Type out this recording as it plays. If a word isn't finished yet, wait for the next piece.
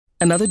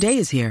Another day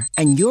is here,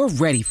 and you're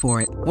ready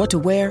for it. What to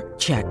wear?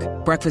 Check.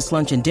 Breakfast,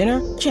 lunch, and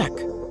dinner? Check.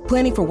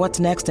 Planning for what's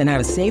next and how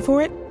to save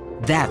for it?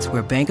 That's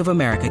where Bank of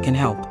America can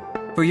help.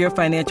 For your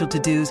financial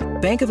to-dos,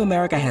 Bank of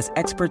America has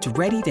experts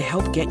ready to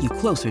help get you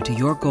closer to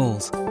your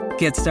goals.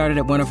 Get started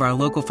at one of our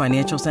local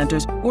financial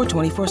centers or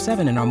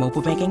 24/7 in our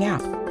mobile banking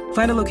app.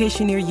 Find a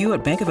location near you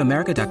at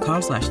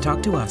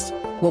bankofamerica.com/talktous.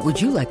 What would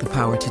you like the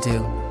power to do?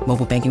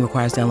 Mobile banking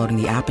requires downloading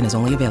the app and is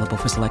only available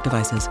for select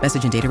devices.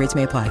 Message and data rates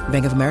may apply.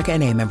 Bank of America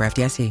N.A., member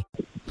FDIC.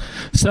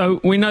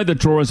 So we know the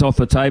draw is off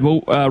the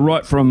table.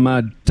 Right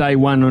from day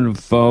one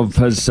of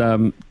his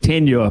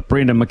tenure,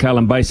 Brendan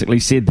McCullum basically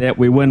said that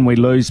we win, we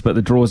lose, but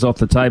the draw is off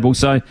the table.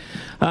 So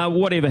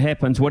whatever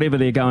happens, whatever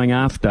they're going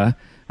after,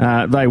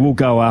 they will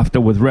go after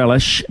with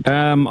relish.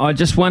 I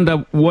just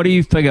wonder, what do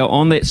you figure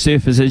on that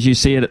surface, as you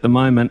see it at the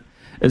moment,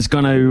 is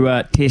going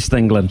to test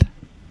England?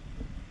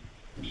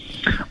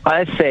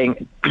 I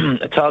think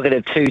a target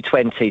of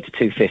 220 to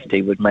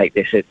 250 would make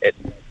this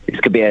this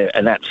could be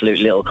an absolute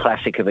little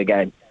classic of a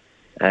game.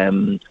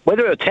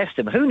 Whether it'll test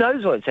them, who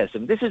knows what it'll test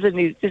them. This is an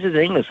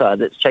England side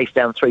that's chased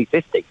down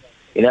 350,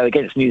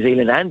 against New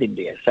Zealand and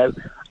India. So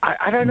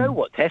I don't know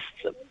what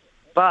tests them.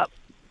 But,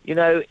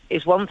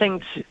 it's one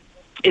thing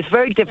it's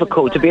very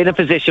difficult to be in a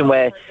position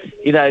where,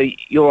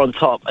 you're on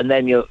top and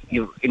then you're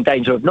in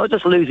danger of not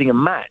just losing a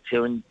match,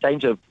 you're in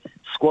danger of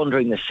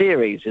squandering the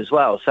series as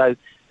well. So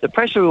the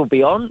pressure will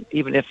be on,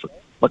 even if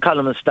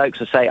McCullum and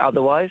Stokes will say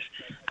otherwise.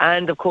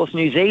 And, of course,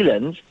 New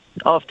Zealand,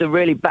 after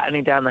really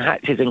battening down the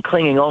hatches and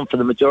clinging on for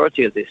the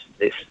majority of this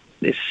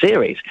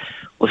series,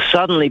 will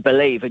suddenly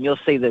believe, and you'll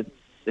see the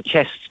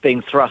chests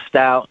being thrust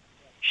out,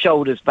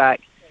 shoulders back.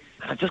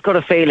 I've just got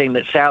a feeling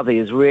that Southee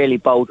is really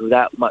bold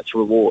without much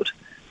reward.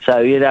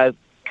 So,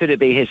 could it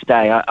be his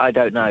day? I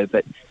don't know.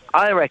 But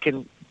I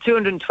reckon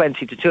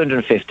 220 to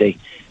 250,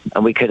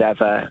 and we could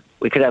have a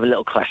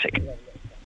little classic.